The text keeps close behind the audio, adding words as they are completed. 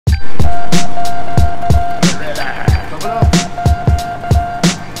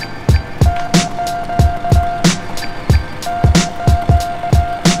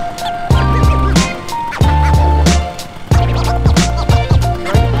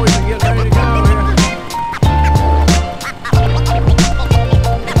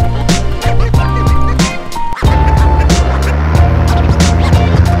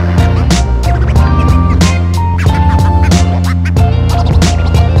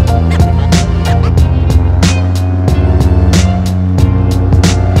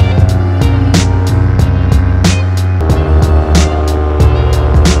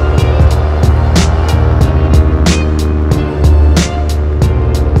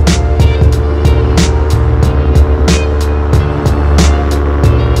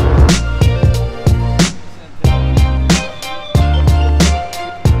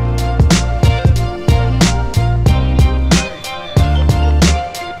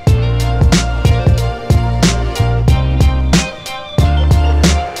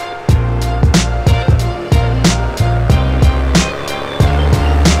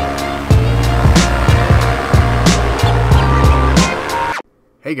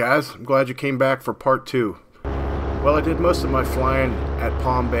Hey guys, I'm glad you came back for part 2. Well, I did most of my flying at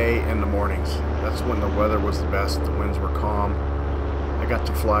Palm Bay in the mornings. That's when the weather was the best, the winds were calm. I got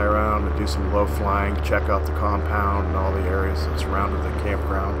to fly around and do some low flying, check out the compound and all the areas that surrounded the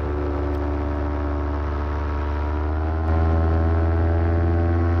campground.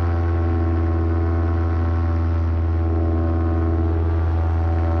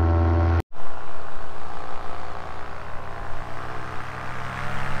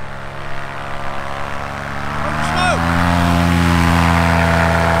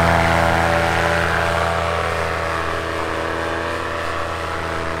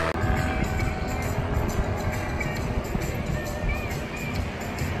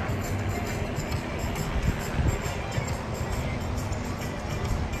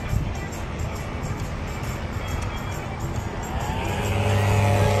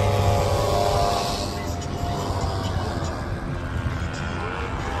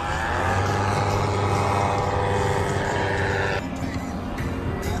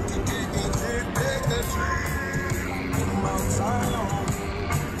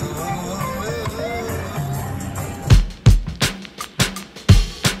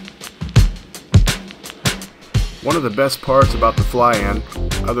 One of the best parts about the fly-in,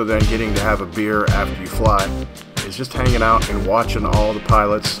 other than getting to have a beer after you fly, is just hanging out and watching all the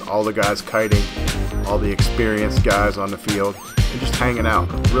pilots, all the guys kiting, all the experienced guys on the field, and just hanging out.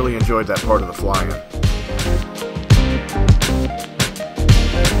 Really enjoyed that part of the fly-in.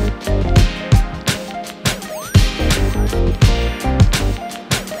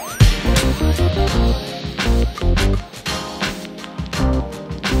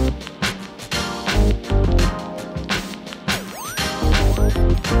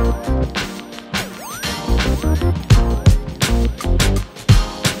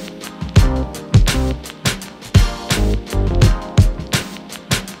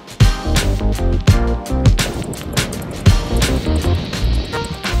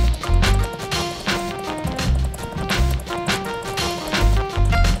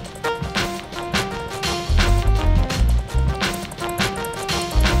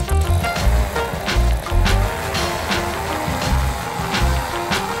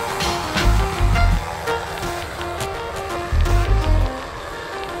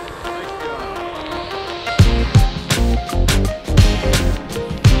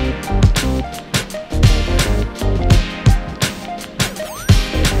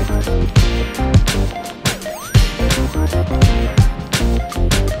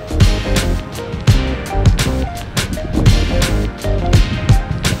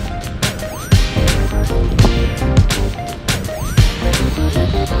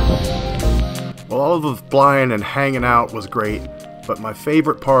 Well, all of the flying and hanging out was great, but my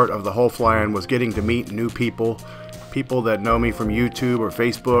favorite part of the whole flying was getting to meet new people, people that know me from YouTube or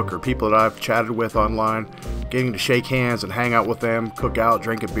Facebook, or people that I've chatted with online, getting to shake hands and hang out with them, cook out,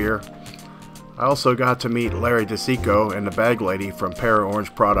 drink a beer. I also got to meet Larry DeSico and the bag lady from Para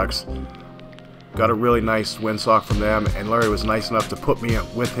Orange Products. Got a really nice windsock from them, and Larry was nice enough to put me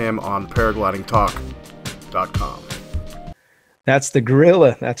with him on paraglidingtalk.com. That's the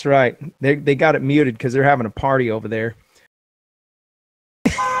gorilla. That's right. They got it muted because they're having a party over there.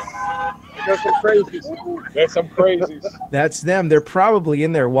 There's some crazies. There's some crazies. That's them. They're probably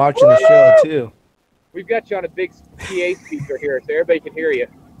in there watching the show too. We've got you on a big PA speaker here, so everybody can hear you.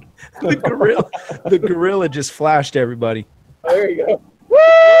 The gorilla just flashed everybody. There you go.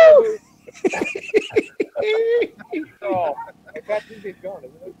 Woo! Oh, I got these going,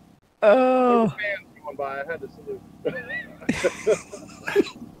 isn't it? Oh, Fans going by. I had to salute.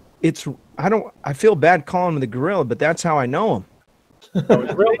 I feel bad calling him the gorilla, but that's how I know him. No,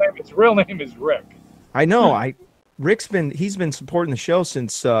 his real name is Rick. I know. He's been supporting the show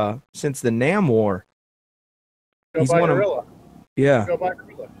since the Nam War. Go by Gorilla. Yeah. Go by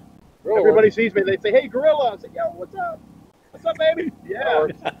Gorilla. Everybody sees me, they say, "Hey, Gorilla." I say, "Yo, what's up? What's up, baby?" Yeah.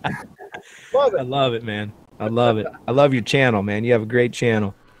 Love it. I love it, man. I love it. I love your channel, man. You have a great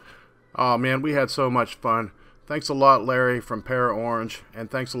channel. Oh, man, we had so much fun. Thanks a lot, Larry from Para Orange, and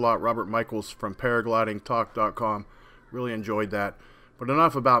thanks a lot, Robert Michaels from paraglidingtalk.com. Really enjoyed that. But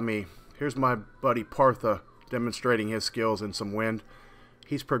enough about me. Here's my buddy Partha demonstrating his skills in some wind.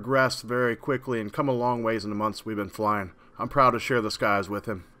 He's progressed very quickly and come a long ways in the months we've been flying. I'm proud to share the skies with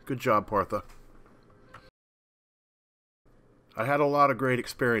him. Good job, Partha. I had a lot of great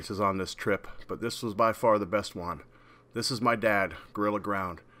experiences on this trip, but this was by far the best one. This is my dad, Gorilla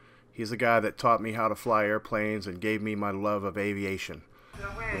Ground. He's the guy that taught me how to fly airplanes and gave me my love of aviation.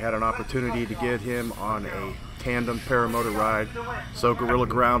 We had an opportunity to get him on a tandem paramotor ride, so Gorilla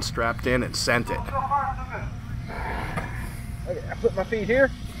Ground strapped in and sent it. Okay, I put my feet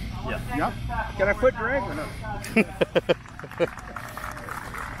here? Yeah. Yep. Can I put drag or no?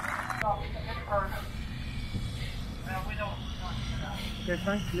 Okay,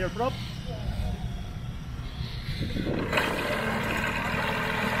 fine. Clear prop.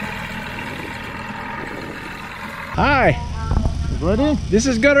 Hi. Ready? This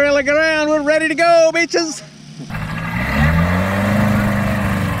is Gorilla Ground. We're ready to go, bitches.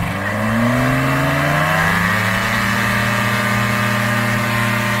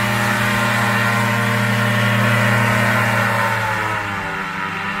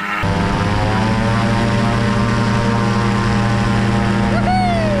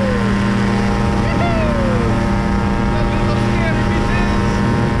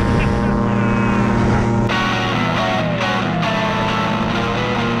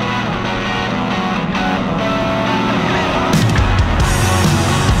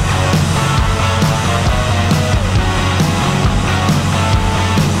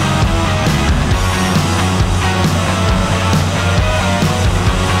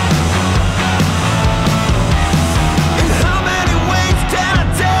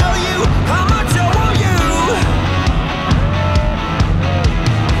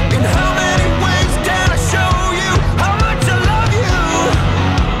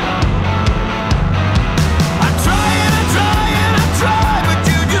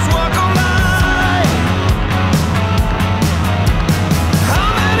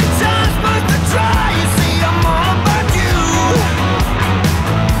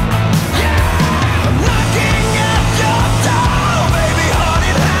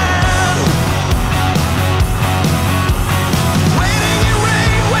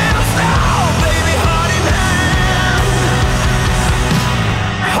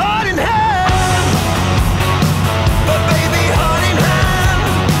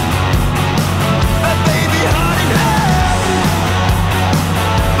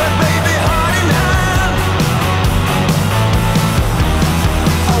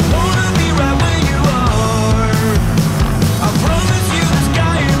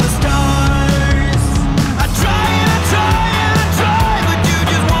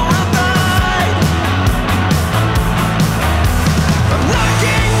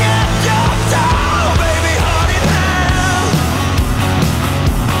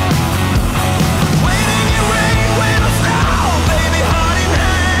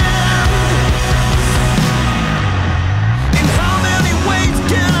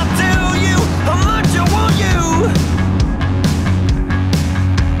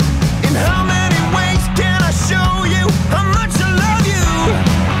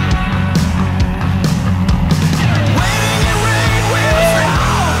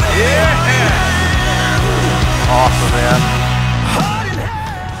 Awesome, man.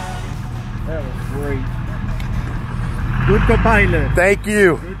 That was great. Good co-pilot. Thank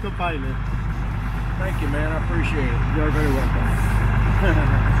you. Good co-pilot. Thank you, man. I appreciate it. You're very welcome.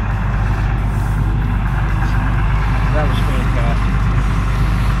 That was fantastic.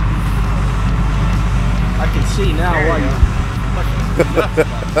 I can see now why you.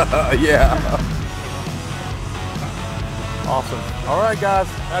 Yeah. Awesome. All right, guys.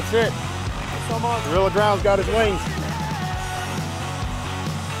 That's it. Gorilla Ground's got his wings.